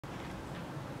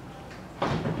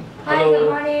Hello. Good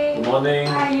morning. Good morning.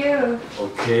 How are you?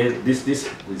 Okay, this is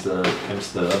a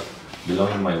hamster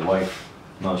belonging to my wife.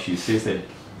 Now she says that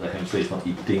the hamster is not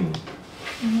eating,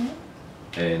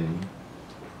 and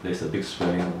there's a big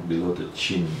swelling below the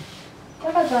chin.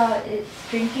 What about its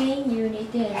drinking,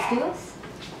 urinating, and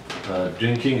stools?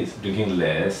 Drinking is drinking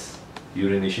less.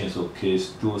 Urination is okay.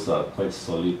 Stools are quite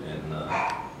solid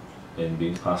and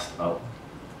being passed out.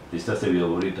 It's just that we are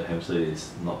worried the hamster is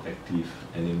not active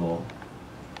anymore.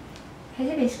 Has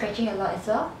it been scratching a lot as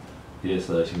well? Yes,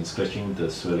 she's been scratching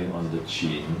the swelling on the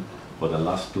chin for the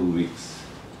last 2 weeks.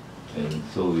 And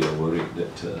so we are worried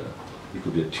that it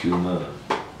could be a tumour.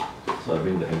 So I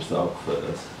bring the hamster out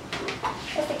first.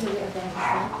 Let's take a look at the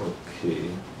hamster. Okay.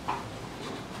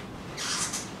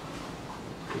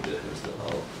 Put the hamster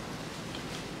out.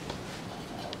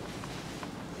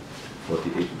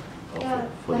 48. Yeah,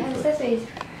 the hamster is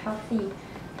healthy.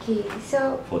 Okay,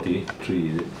 so 43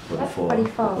 is it? 44.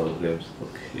 44 grams.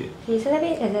 Okay. Okay, so let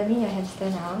me examine your hamster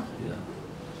now. Yeah.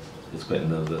 It's quite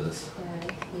nervous. Yeah,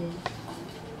 okay.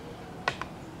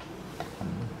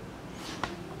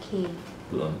 Okay.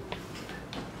 Put on.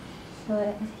 So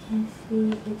as you can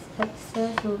see, it's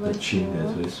abscess over The chin here.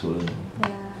 is very swollen.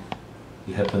 Yeah.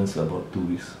 It happens about 2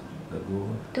 weeks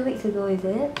ago. 2 weeks ago, is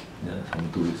it? Yeah,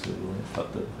 from 2 weeks ago it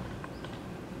started.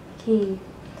 Okay.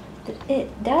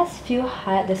 It does feel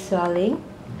hard, the swelling.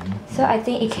 So I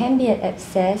think it can be an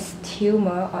abscess,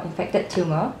 tumour, or infected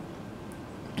tumour.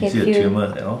 Is it a tumour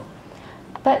at all?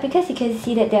 But because you can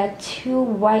see that there are two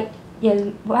white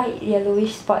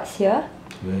yellowish spots here.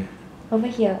 Where? Over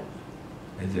here.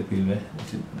 Exactly where?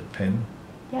 Is it the pen?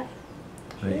 Yeah.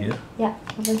 Right here? Yeah,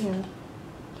 over here.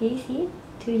 Can you see?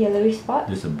 Two yellowish spots?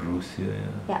 There's a bruise here,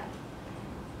 yeah. Yeah.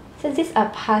 So these are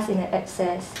pus in an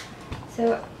abscess.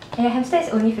 So, and your hamster is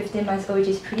only 15 months old, which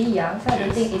is pretty young, so I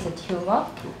don't think it's a tumour.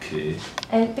 Okay.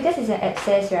 And because it's an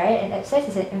abscess, right? An abscess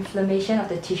is an inflammation of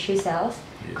the tissue cells,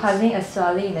 causing a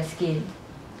swelling in the skin.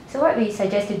 So what we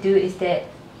suggest to do is that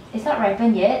it's not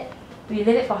ripened yet. We leave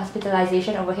it for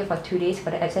hospitalization over here for 2 days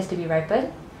for the abscess to be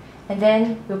ripened. And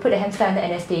then we'll put the hamster under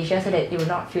anaesthesia so that it will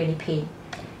not feel any pain.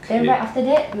 Then right after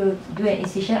that, we'll do an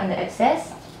incision on the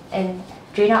abscess and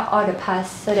drain out all the pus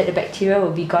so that the bacteria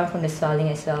will be gone from the swelling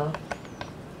as well.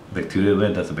 Bacteria,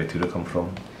 where does the bacteria come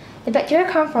from? The bacteria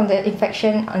come from the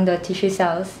infection on the tissue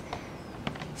cells.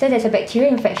 So there's a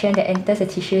bacterial infection that enters the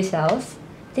tissue cells.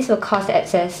 This will cause the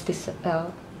abscess to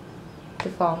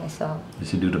form as well.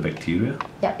 Is it due to bacteria?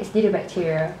 Yeah, it's due to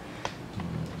bacteria.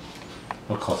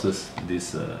 What causes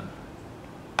this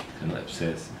kind of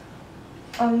abscess?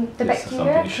 The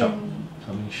bacteria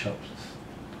something sharp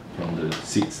from the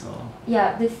seeds or?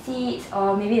 Yeah, the seeds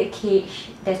or maybe the cage.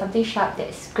 There's something sharp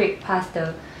that scraped past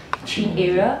the chin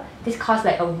area. This causes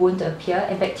like a wound to appear,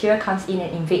 and bacteria comes in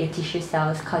and invade the tissue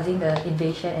cells, causing the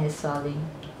invasion and the swelling.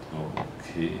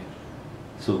 Okay.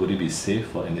 So would it be safe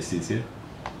for anesthesia?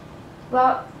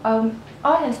 Well,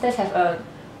 all hamsters have a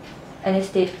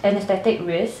anesthetic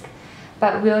risk,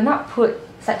 but we will not put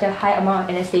such a high amount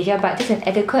of anesthesia, but just an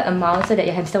adequate amount so that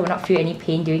your hamster will not feel any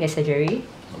pain during the surgery.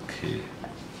 Okay.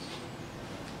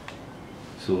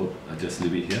 So I just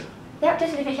leave it here? Yep,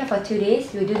 just leave it here for 2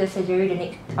 days. We'll do the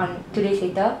surgery on 2 days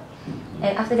later,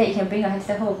 and after that you can bring your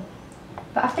hamster home.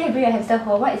 But after you bring your hamster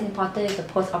home, what is important is the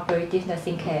post-operative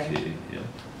nursing care. Okay, yeah.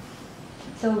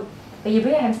 So when you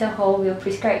bring your hamster home, we'll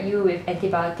prescribe you with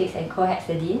antibiotics and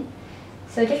cohexidine.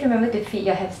 So just remember to feed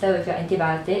your hamster with your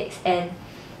antibiotics, and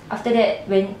after that,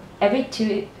 when every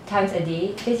 2 times a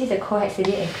day, just use the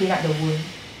cohexidine and clean up the wound.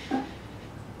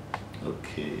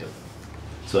 Okay, yeah.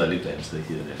 So I leave the hamster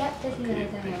here then? Yep, just leave the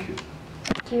hamster here. Thank you.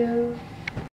 Thank you.